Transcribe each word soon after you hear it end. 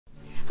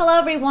Hello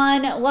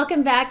everyone,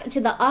 welcome back to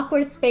the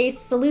Awkward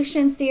Space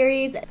Solution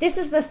series. This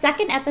is the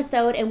second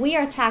episode and we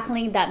are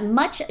tackling that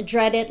much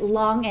dreaded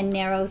long and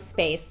narrow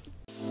space.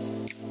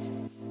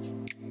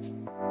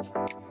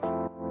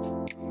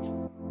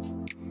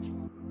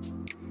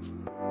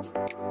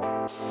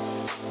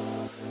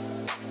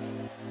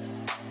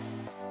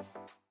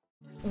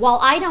 While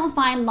I don't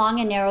find long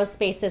and narrow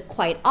spaces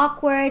quite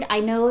awkward, I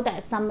know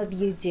that some of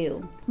you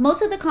do.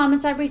 Most of the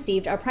comments I've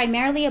received are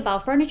primarily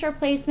about furniture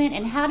placement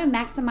and how to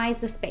maximize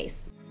the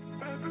space.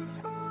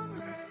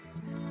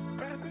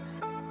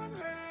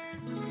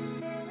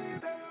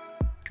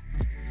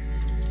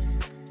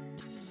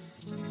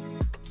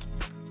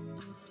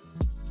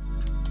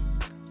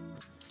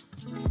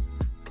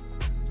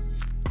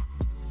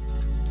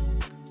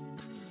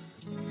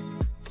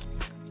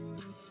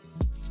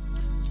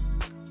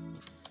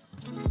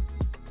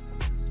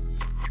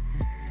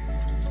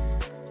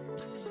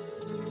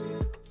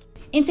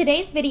 In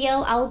today's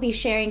video, I will be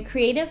sharing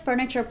creative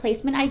furniture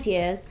placement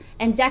ideas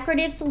and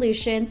decorative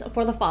solutions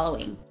for the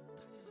following.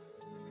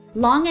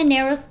 Long and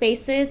narrow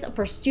spaces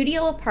for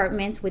studio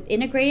apartments with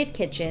integrated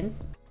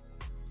kitchens.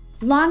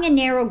 Long and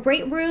narrow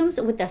great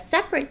rooms with a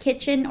separate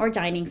kitchen or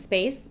dining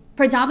space,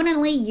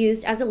 predominantly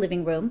used as a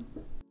living room.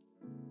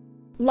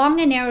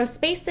 Long and narrow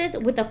spaces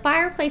with a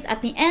fireplace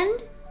at the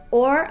end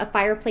or a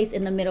fireplace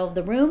in the middle of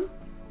the room.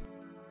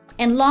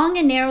 And long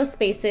and narrow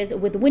spaces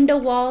with window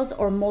walls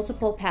or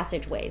multiple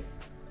passageways.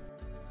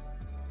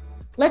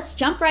 Let's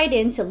jump right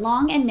into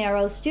long and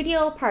narrow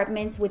studio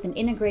apartments with an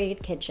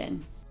integrated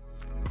kitchen.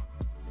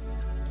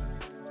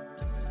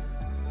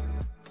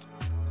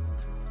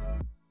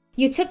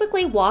 You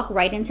typically walk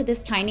right into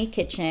this tiny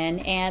kitchen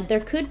and there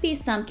could be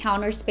some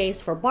counter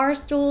space for bar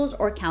stools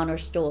or counter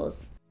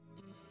stools.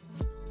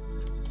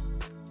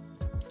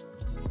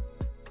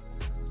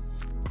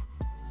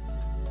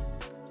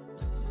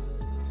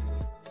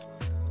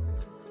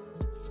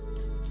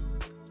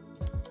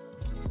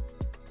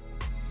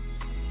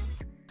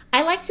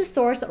 I like to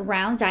source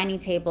round dining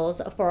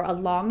tables for a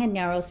long and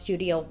narrow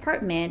studio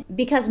apartment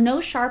because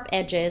no sharp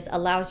edges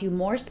allows you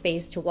more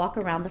space to walk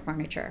around the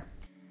furniture.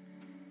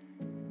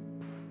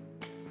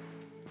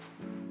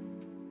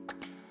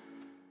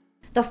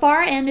 The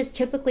far end is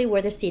typically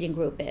where the seating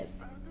group is.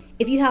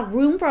 If you have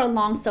room for a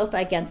long sofa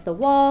against the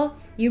wall,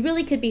 you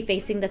really could be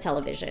facing the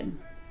television.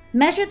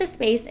 Measure the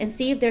space and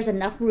see if there's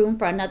enough room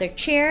for another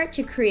chair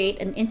to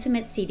create an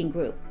intimate seating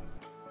group.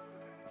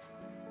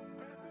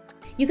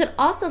 You could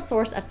also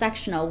source a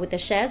sectional with a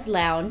chaise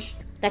lounge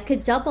that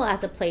could double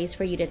as a place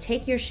for you to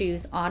take your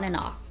shoes on and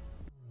off.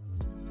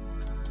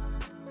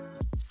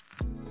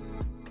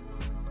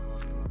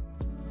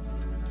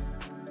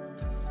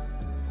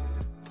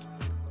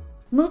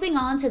 Moving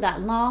on to that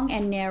long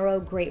and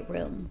narrow great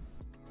room.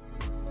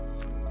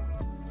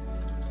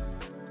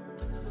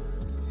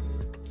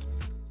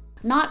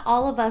 Not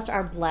all of us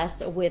are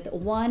blessed with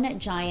one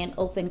giant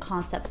open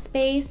concept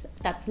space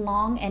that's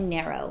long and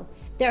narrow.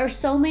 There are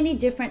so many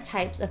different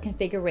types of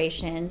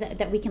configurations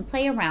that we can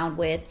play around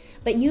with,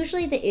 but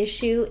usually the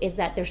issue is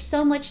that there's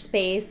so much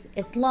space,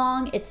 it's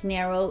long, it's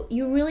narrow,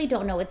 you really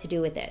don't know what to do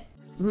with it.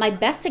 My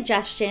best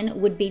suggestion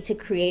would be to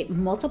create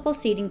multiple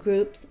seating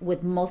groups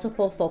with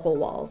multiple focal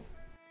walls.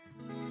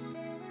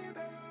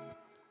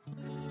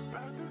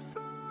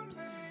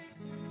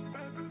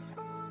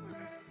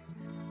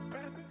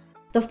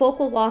 The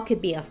focal wall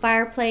could be a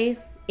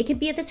fireplace, it could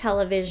be the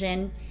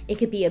television, it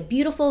could be a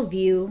beautiful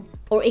view,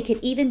 or it could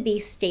even be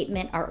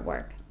statement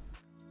artwork.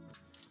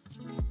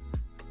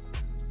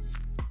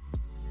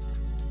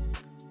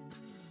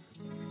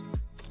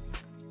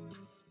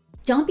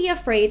 Don't be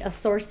afraid of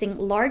sourcing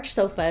large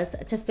sofas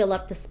to fill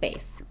up the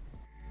space.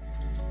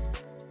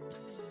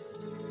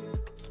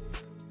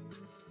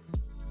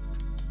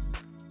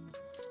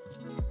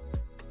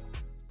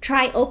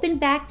 Try open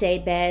back day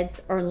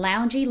beds or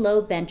loungy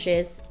low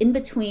benches in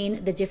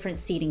between the different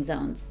seating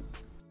zones.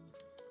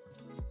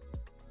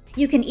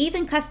 You can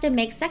even custom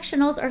make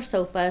sectionals or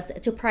sofas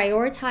to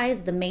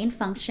prioritize the main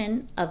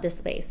function of the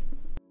space.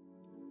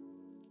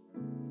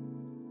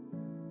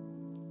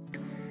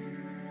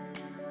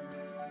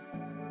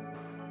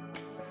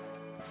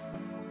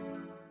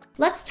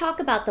 Let's talk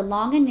about the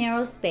long and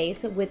narrow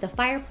space with the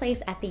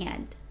fireplace at the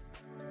end.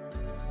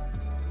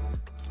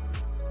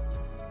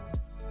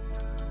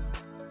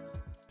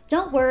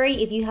 Don't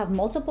worry if you have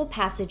multiple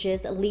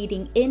passages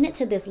leading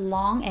into this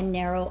long and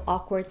narrow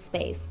awkward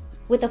space.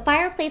 With a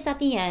fireplace at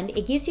the end,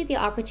 it gives you the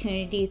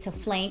opportunity to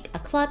flank a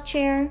club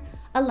chair,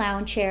 a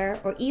lounge chair,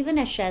 or even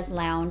a chaise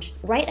lounge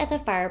right at the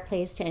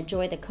fireplace to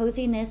enjoy the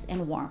coziness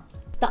and warmth.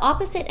 The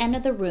opposite end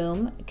of the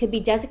room could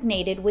be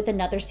designated with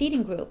another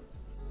seating group.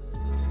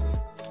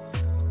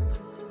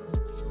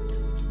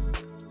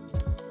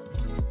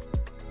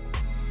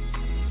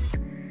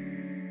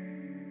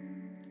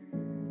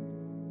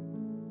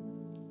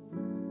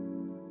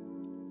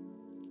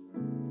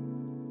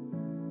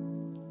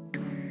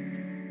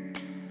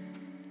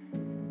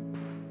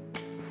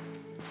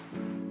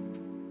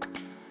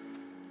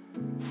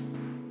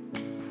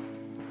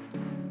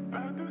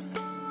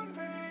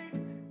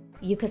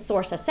 You could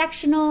source a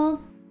sectional.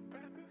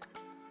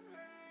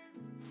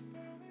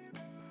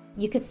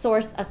 You could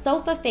source a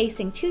sofa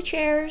facing 2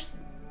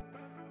 chairs,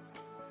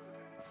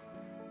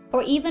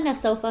 or even a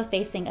sofa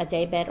facing a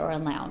daybed or a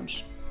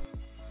lounge.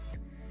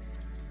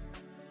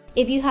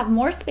 If you have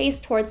more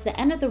space towards the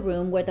end of the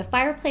room where the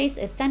fireplace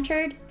is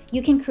centered,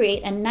 you can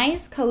create a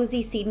nice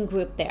cozy seating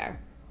group there.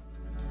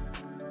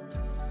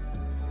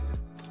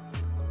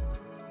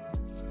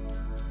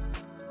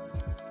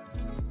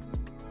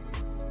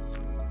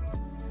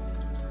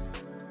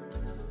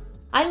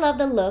 I love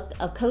the look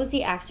of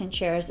cozy accent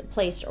chairs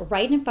placed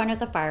right in front of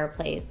the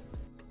fireplace.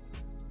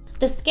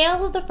 The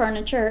scale of the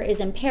furniture is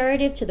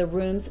imperative to the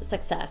room's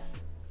success.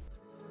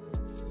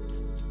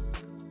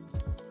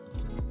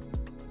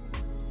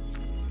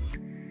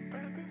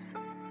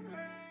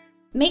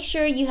 Make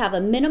sure you have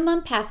a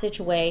minimum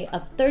passageway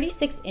of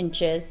 36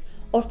 inches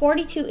or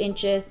 42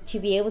 inches to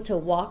be able to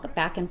walk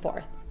back and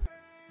forth.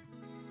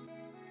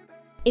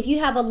 If you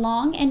have a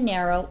long and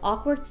narrow,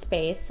 awkward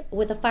space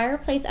with a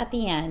fireplace at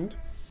the end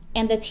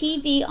and the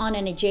TV on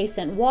an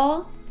adjacent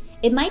wall,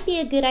 it might be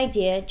a good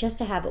idea just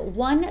to have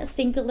one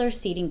singular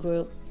seating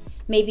group,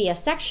 maybe a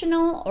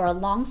sectional or a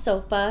long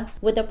sofa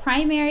with the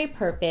primary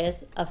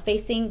purpose of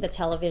facing the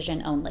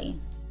television only.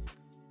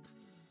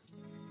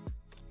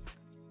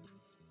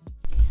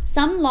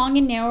 Some long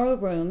and narrow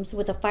rooms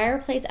with a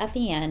fireplace at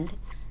the end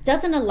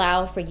doesn't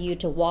allow for you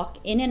to walk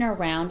in and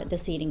around the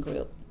seating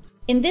group.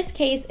 In this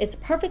case, it's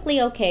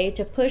perfectly okay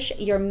to push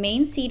your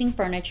main seating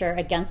furniture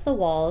against the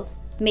walls,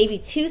 maybe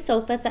 2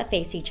 sofas that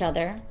face each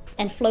other,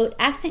 and float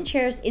accent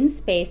chairs in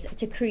space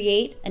to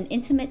create an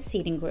intimate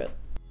seating group.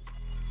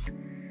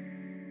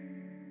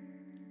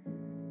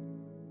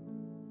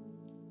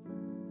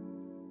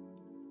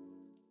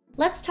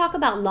 Let's talk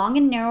about long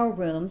and narrow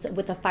rooms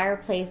with a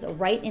fireplace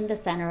right in the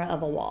center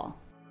of a wall.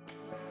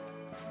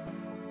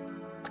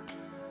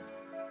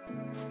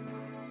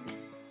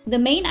 The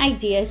main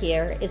idea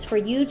here is for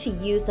you to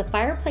use the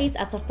fireplace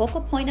as a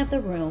focal point of the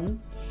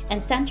room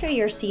and center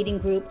your seating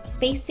group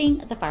facing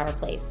the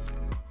fireplace.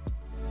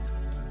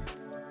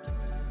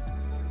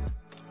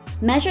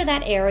 Measure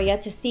that area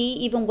to see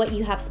even what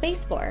you have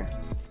space for.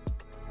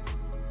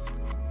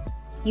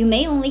 You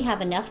may only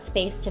have enough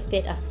space to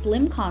fit a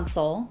slim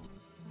console.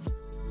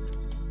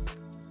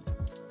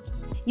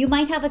 You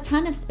might have a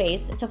ton of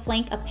space to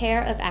flank a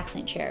pair of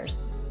accent chairs.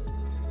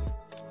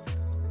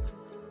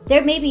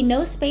 There may be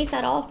no space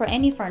at all for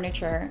any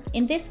furniture.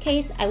 In this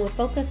case, I would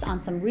focus on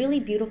some really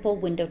beautiful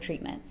window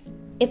treatments.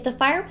 If the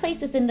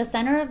fireplace is in the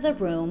center of the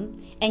room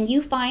and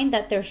you find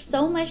that there's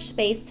so much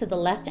space to the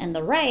left and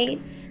the right,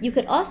 you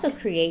could also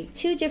create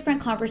 2 different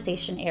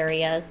conversation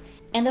areas,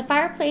 and the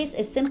fireplace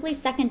is simply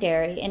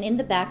secondary and in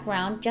the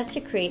background just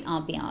to create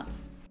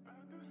ambiance.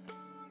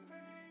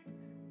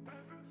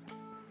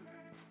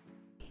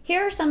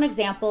 Here are some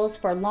examples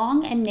for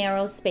long and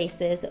narrow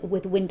spaces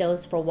with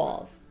windows for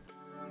walls.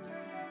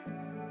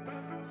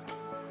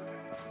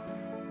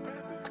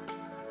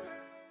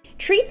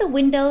 Treat the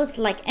windows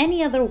like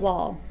any other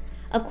wall.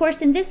 Of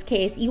course, in this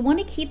case, you want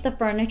to keep the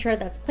furniture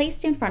that's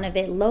placed in front of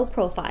it low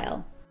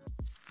profile.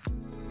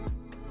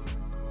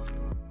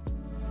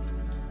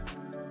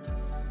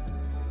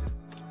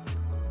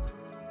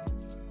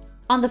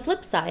 On the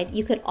flip side,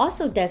 you could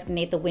also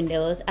designate the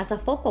windows as a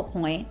focal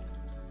point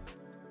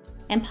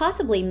and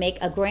possibly make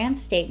a grand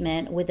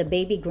statement with a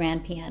baby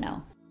grand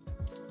piano.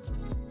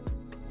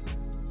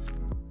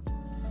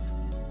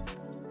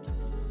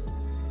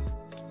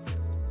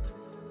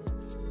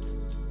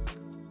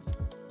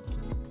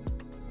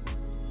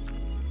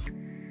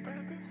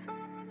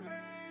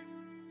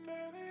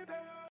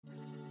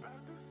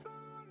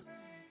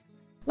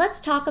 Let's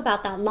talk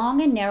about that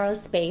long and narrow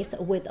space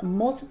with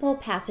multiple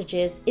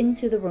passages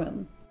into the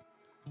room.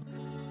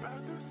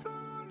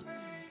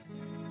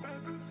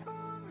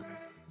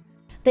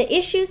 The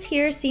issues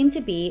here seem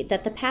to be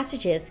that the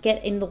passages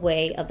get in the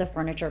way of the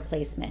furniture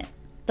placement.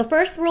 The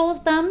first rule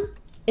of thumb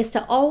is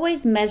to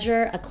always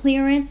measure a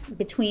clearance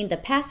between the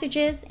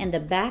passages and the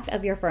back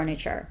of your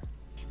furniture.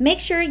 Make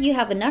sure you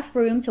have enough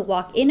room to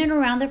walk in and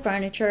around the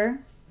furniture,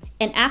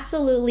 and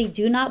absolutely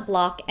do not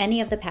block any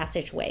of the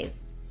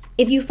passageways.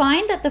 If you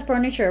find that the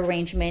furniture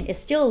arrangement is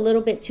still a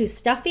little bit too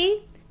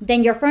stuffy,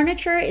 then your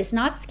furniture is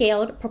not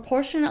scaled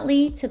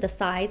proportionately to the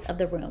size of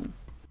the room.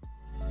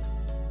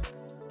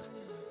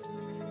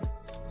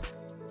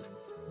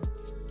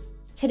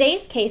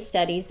 Today's case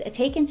studies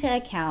take into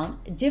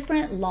account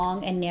different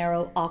long and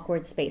narrow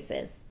awkward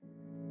spaces.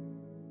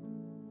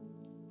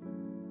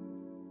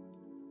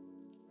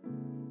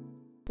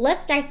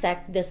 Let's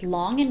dissect this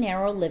long and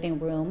narrow living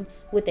room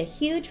with a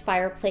huge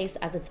fireplace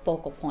as its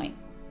focal point.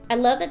 I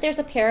love that there's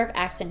a pair of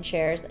accent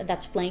chairs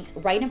that's flanked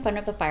right in front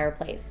of the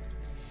fireplace.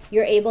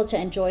 You're able to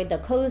enjoy the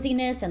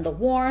coziness and the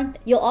warmth.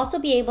 You'll also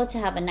be able to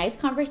have a nice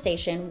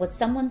conversation with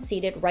someone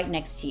seated right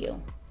next to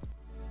you.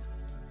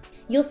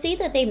 You'll see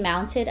that they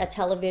mounted a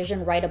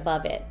television right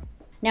above it.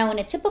 Now, in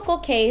a typical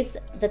case,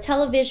 the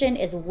television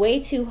is way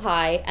too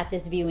high at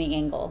this viewing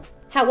angle.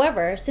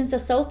 However, since the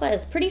sofa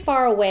is pretty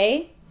far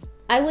away,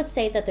 I would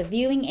say that the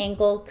viewing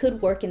angle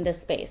could work in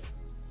this space.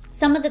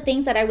 Some of the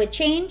things that I would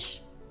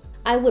change: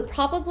 I would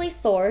probably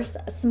source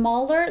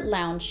smaller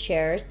lounge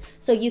chairs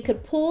so you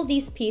could pull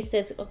these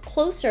pieces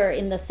closer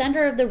in the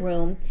center of the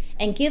room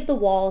and give the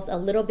walls a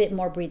little bit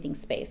more breathing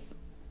space.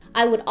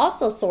 I would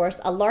also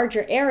source a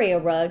larger area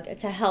rug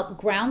to help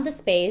ground the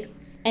space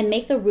and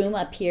make the room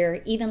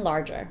appear even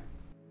larger.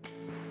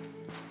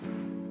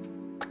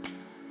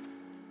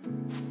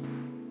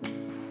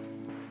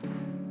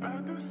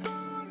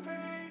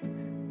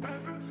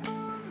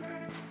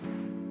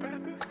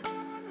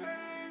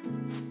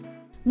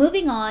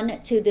 Moving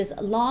on to this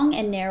long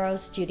and narrow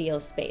studio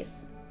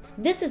space.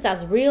 This is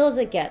as real as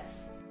it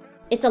gets.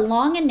 It's a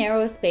long and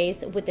narrow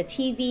space with the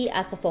TV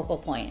as the focal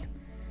point.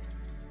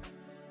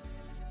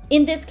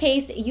 In this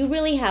case, you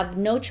really have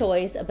no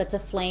choice but to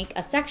flank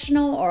a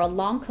sectional or a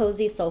long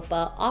cozy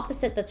sofa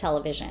opposite the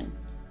television.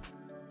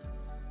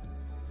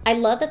 I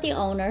love that the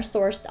owner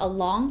sourced a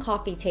long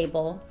coffee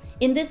table,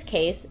 in this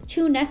case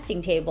 2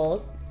 nesting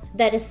tables,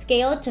 that is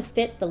scaled to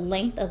fit the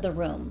length of the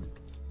room.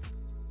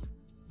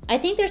 I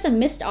think there's a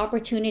missed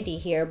opportunity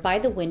here by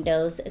the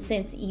windows,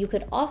 since you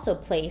could also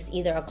place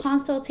either a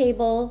console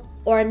table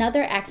or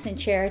another accent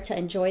chair to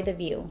enjoy the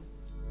view.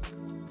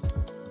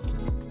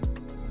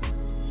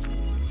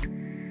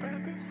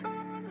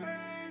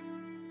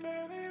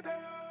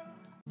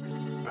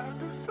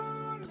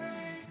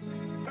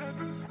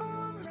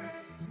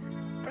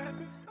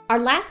 Our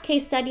last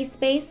case study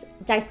space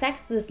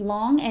dissects this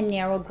long and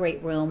narrow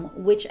great room,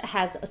 which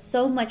has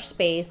so much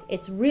space.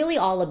 It's really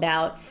all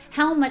about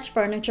how much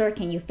furniture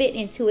can you fit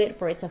into it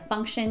for it to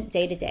function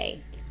day to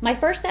day. My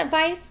first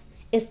advice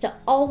is to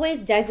always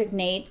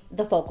designate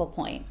the focal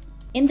point.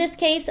 In this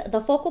case,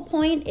 the focal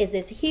point is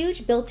this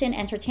huge built-in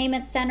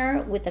entertainment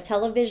center with a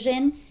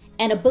television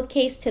and a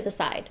bookcase to the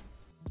side.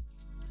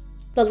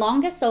 The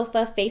longest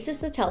sofa faces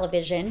the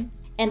television,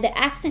 and the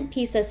accent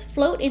pieces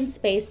float in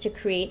space to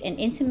create an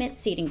intimate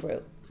seating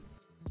group.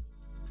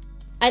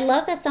 I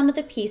love that some of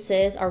the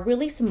pieces are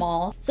really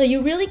small, so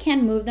you really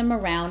can move them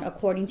around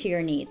according to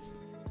your needs.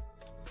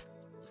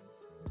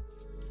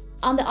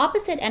 On the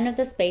opposite end of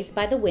the space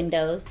by the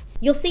windows,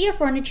 you'll see a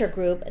furniture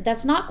group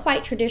that's not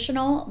quite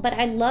traditional, but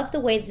I love the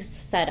way this is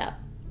set up.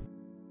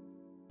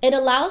 It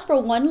allows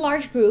for one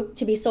large group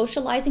to be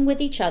socializing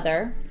with each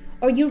other,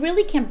 or you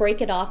really can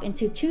break it off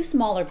into 2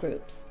 smaller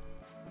groups.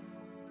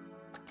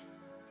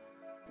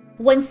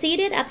 When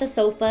seated at the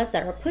sofas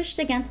that are pushed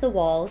against the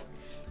walls,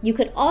 you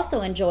could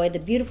also enjoy the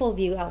beautiful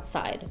view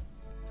outside.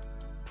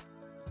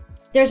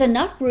 There's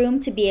enough room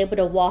to be able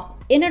to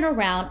walk in and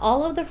around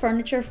all of the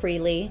furniture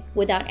freely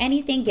without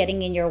anything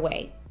getting in your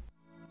way.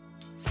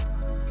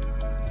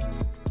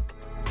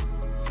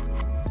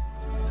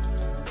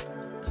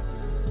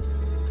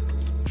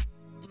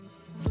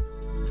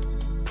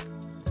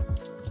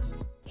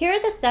 Here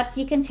are the steps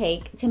you can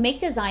take to make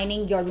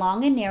designing your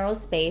long and narrow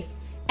space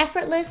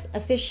effortless,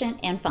 efficient,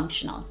 and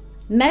functional.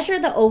 Measure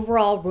the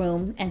overall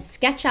room and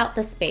sketch out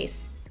the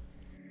space.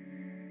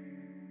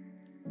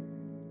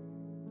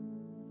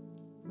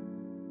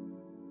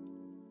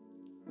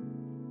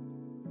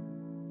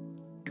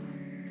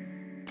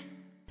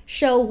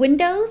 Show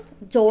windows,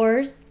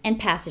 doors, and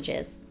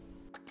passages.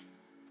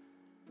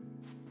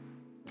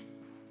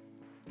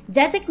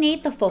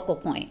 Designate the focal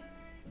point.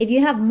 If you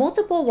have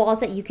multiple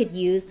walls that you could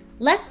use,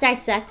 let's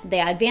dissect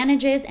the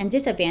advantages and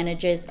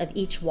disadvantages of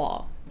each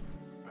wall.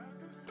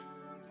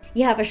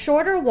 You have a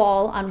shorter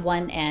wall on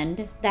one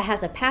end that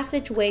has a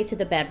passageway to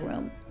the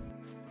bedroom.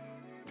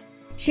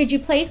 Should you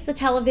place the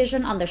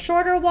television on the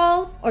shorter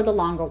wall or the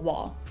longer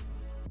wall?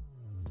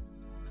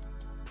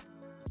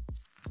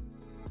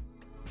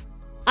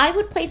 I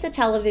would place the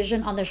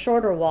television on the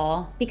shorter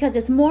wall because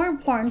it's more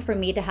important for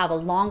me to have a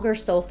longer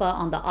sofa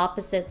on the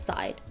opposite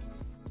side.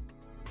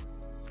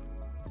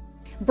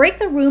 Break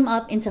the room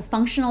up into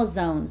functional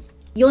zones.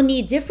 You'll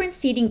need different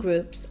seating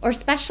groups or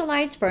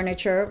specialized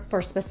furniture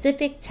for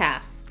specific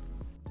tasks.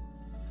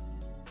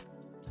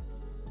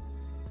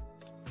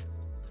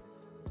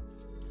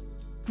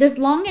 This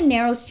long and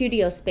narrow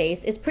studio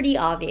space is pretty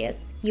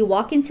obvious. You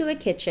walk into a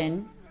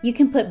kitchen, you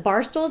can put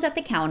bar stools at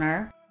the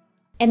counter,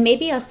 and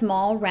maybe a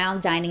small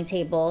round dining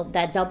table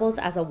that doubles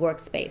as a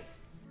workspace.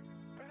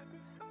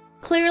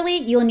 Clearly,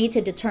 you'll need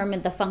to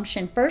determine the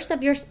function first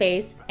of your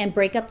space and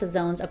break up the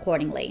zones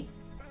accordingly.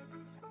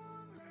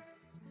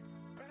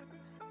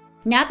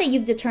 Now that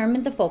you've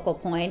determined the focal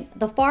point,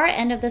 the far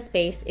end of the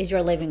space is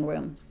your living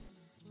room.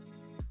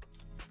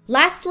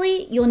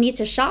 Lastly, you'll need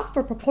to shop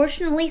for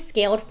proportionally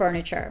scaled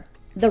furniture.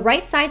 The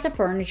right size of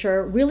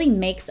furniture really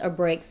makes or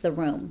breaks the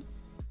room.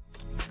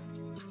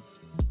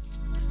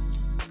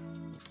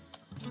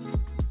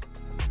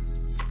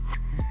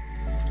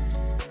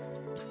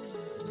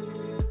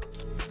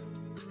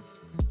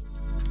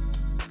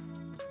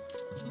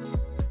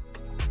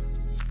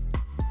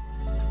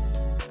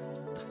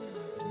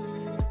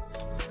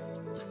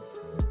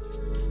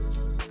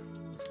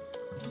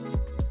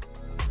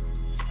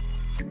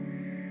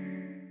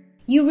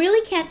 You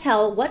really can't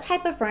tell what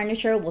type of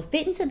furniture will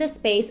fit into this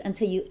space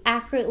until you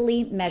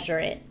accurately measure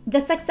it. The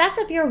success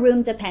of your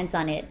room depends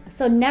on it,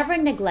 so never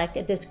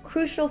neglect this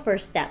crucial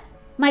first step.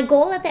 My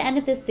goal at the end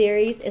of this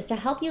series is to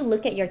help you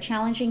look at your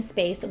challenging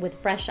space with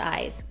fresh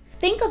eyes.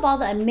 Think of all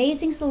the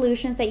amazing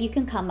solutions that you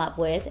can come up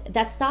with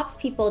that stops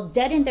people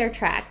dead in their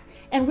tracks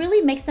and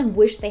really makes them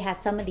wish they had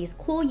some of these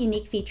cool,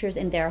 unique features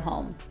in their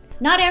home.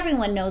 Not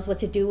everyone knows what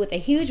to do with a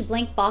huge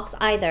blank box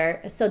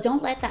either, so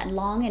don't let that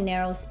long and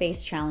narrow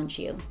space challenge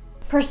you.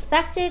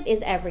 Perspective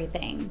is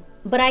everything,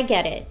 but I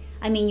get it.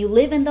 I mean, you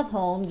live in the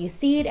home, you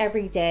see it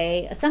every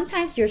day.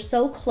 Sometimes you're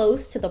so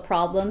close to the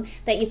problem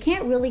that you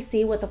can't really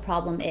see what the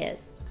problem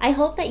is. I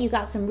hope that you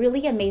got some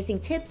really amazing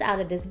tips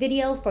out of this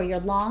video for your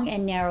long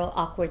and narrow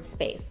awkward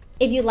space.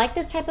 If you like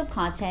this type of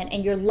content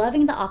and you're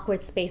loving the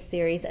Awkward Space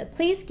series,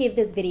 please give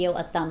this video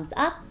a thumbs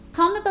up.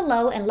 Comment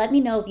below and let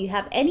me know if you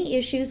have any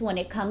issues when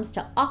it comes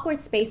to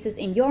awkward spaces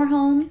in your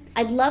home.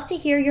 I'd love to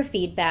hear your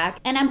feedback,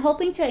 and I'm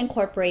hoping to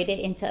incorporate it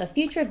into a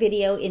future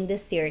video in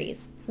this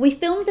series. We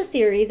filmed the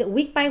series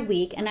week by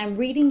week, and I'm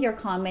reading your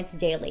comments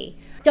daily.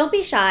 Don't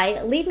be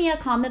shy, leave me a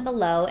comment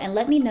below and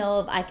let me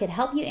know if I could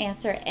help you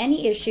answer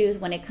any issues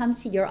when it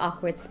comes to your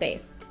awkward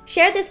space.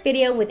 Share this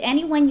video with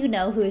anyone you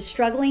know who is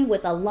struggling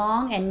with a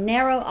long and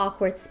narrow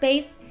awkward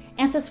space,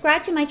 and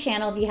subscribe to my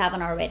channel if you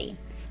haven't already.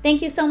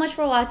 Thank you so much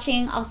for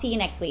watching. I'll see you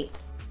next week.